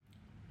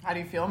How do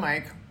you feel,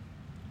 Mike?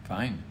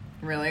 Fine.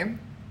 Really? What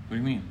do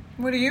you mean?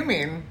 What do you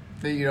mean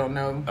that you don't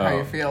know how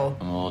you feel?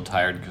 I'm a little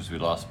tired because we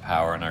lost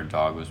power and our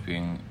dog was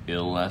being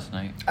ill last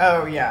night.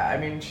 Oh, yeah. I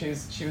mean, she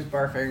was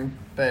barfing,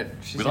 but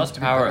we lost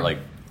power at like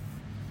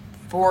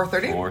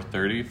 4:30?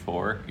 4:30,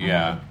 4?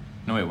 Yeah.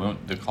 No,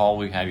 wait, the call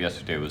we had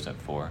yesterday was at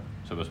 4,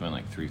 so it must have been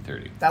like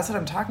 3:30. That's what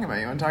I'm talking about.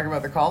 You want to talk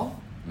about the call?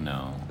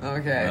 No.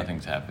 Okay.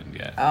 Nothing's happened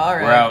yet. All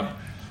right.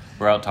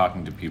 We're out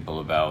talking to people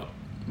about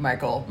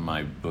Michael.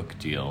 my book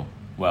deal.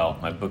 Well,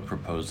 my book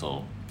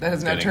proposal. That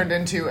has now turned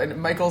into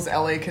Michael's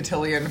LA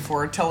Cotillion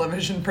for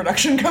television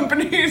production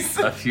companies.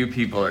 A few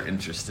people are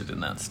interested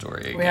in that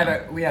story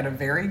again. We had a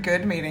very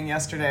good meeting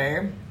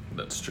yesterday.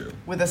 That's true.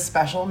 With a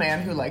special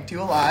man who liked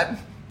you a lot.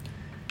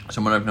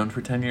 Someone I've known for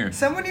 10 years.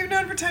 Someone you've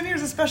known for 10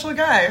 years, a special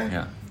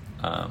guy.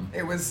 Yeah.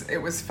 It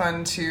was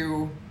fun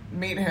to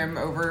meet him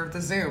over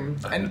the Zoom.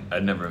 And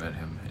I'd never met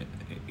him,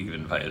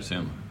 even via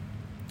Zoom.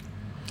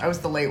 I was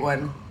the late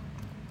one.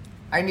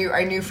 I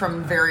knew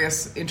from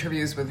various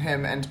interviews with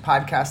him and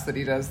podcasts that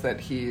he does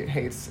that he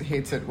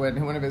hates it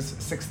when one of his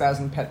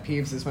 6,000 pet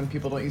peeves is when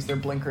people don't use their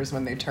blinkers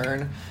when they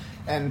turn.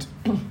 And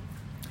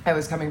I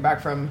was coming back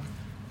from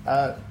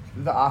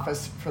the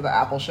office for the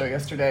Apple show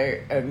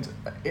yesterday, and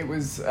it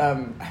was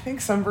I think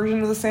some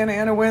version of the Santa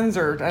Ana winds,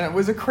 and it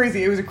was a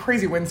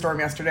crazy windstorm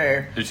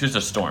yesterday. It's just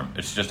a storm.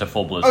 It's just a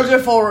full blizzard. Oh, it's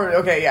a full.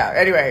 Okay, yeah.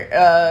 Anyway,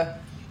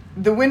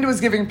 the wind was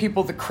giving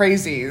people the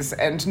crazies,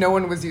 and no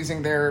one was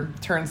using their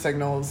turn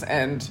signals.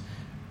 And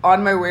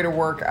on my way to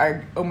work,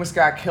 I almost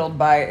got killed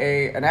by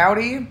an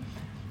Audi,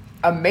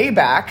 a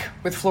Maybach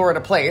with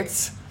Florida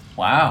plates.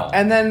 Wow.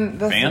 And then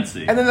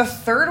fancy. And then the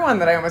third one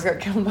that I almost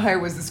got killed by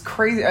was this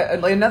crazy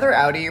another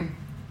Audi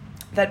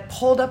that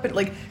pulled up and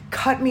like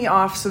cut me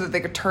off so that they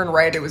could turn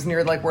right. It was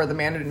near like where the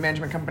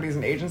management companies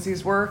and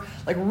agencies were,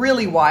 like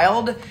really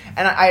wild.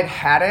 And I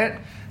had it,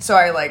 so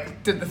I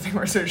like did the thing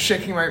where I started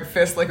shaking my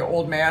fist like an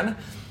old man.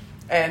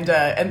 And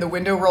the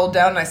window rolled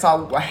down and I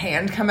saw a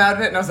hand come out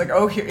of it and I was like,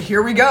 oh,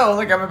 here we go.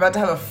 Like I'm about to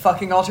have a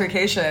fucking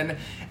altercation.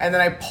 And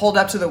then I pulled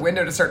up to the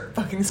window to start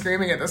fucking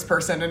screaming at this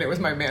person, and it was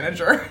my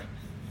manager.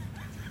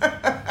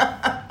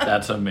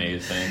 That's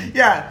amazing.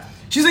 Yeah.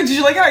 She's like, did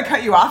you like how I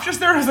cut you off just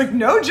there? And I was like,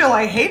 no, Jill,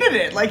 I hated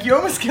it. Like, you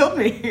almost killed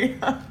me.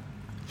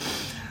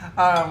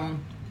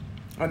 And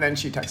then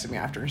she texted me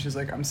after and she's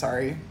like, I'm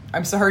sorry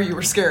you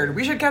were scared.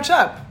 We should catch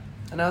up.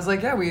 And I was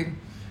like, yeah,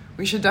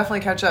 we should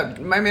definitely catch up.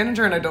 My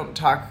manager and I don't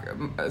talk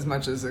as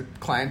much as a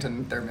client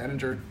and their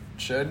manager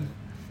should.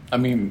 I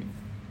mean,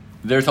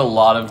 there's a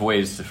lot of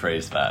ways to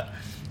phrase that.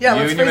 Yeah,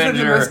 let's phrase it in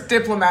the most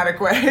diplomatic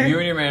way. You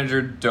and your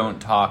manager don't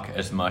talk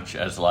as much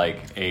as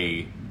like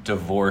a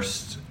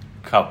divorced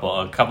couple,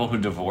 a couple who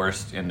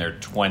divorced in their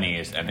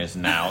 20s and is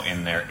now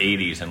in their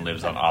 80s and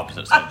lives on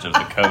opposite sides of the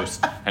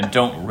coast and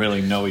don't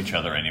really know each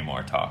other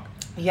anymore talk.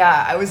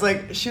 Yeah,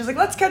 she was like,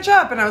 let's catch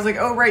up. And I was like,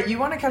 oh, right, you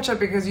want to catch up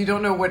because you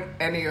don't know what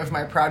any of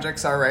my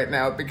projects are right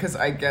now because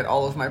I get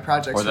all of my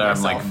projects or that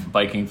for myself. I'm like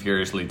biking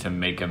furiously to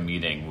make a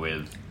meeting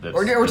with...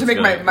 Or to make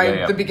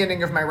the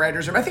beginning of my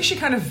writer's room. I think she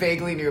kind of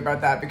vaguely knew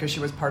about that because she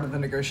was part of the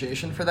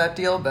negotiation for that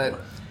deal, but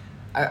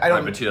I don't...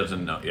 Right, but she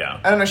doesn't know, yeah.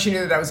 I don't know, she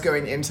knew that I was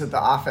going into the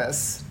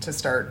office to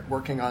start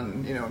working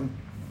on,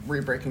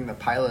 re-breaking the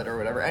pilot or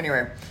whatever.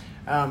 Anyway...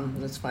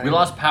 that's fine. We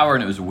lost power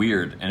and it was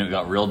weird and it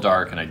got real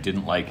dark and I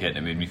didn't like it and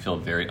it made me feel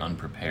very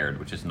unprepared,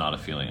 which is not a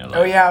feeling I like.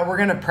 Oh yeah, we're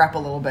gonna prep a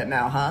little bit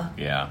now, huh?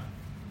 Yeah.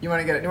 You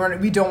want to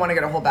get we don't want to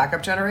get a whole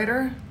backup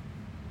generator?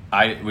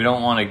 We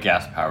don't want a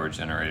gas powered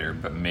generator,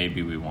 but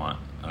maybe we want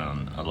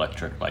an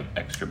electric, like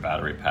extra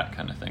battery pack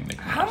kind of thing. That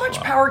can How much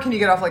power can you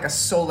get off like a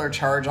solar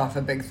charge off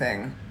a big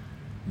thing?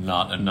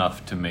 Not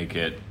enough to make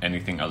it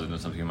anything other than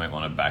something you might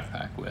want to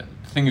backpack with.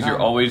 The thing is, you're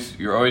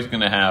always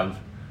going to have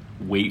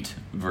weight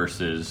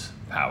versus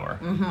power.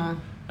 Mm-hmm.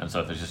 And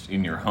so if it's just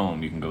in your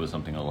home, you can go with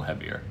something a little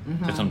heavier.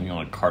 Mm-hmm. If it's something you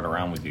want to cart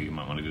around with you, you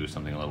might want to do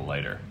something a little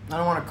lighter. I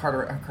don't want to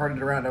cart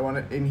it around. I want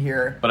it in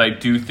here. But I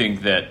do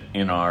think that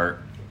in our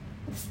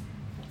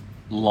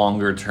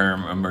longer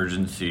term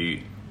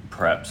emergency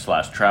prep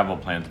 / travel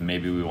plans,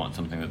 maybe we want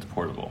something that's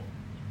portable.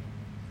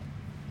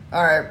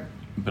 All right.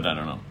 But I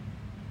don't know.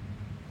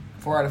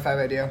 4 out of 5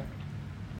 idea.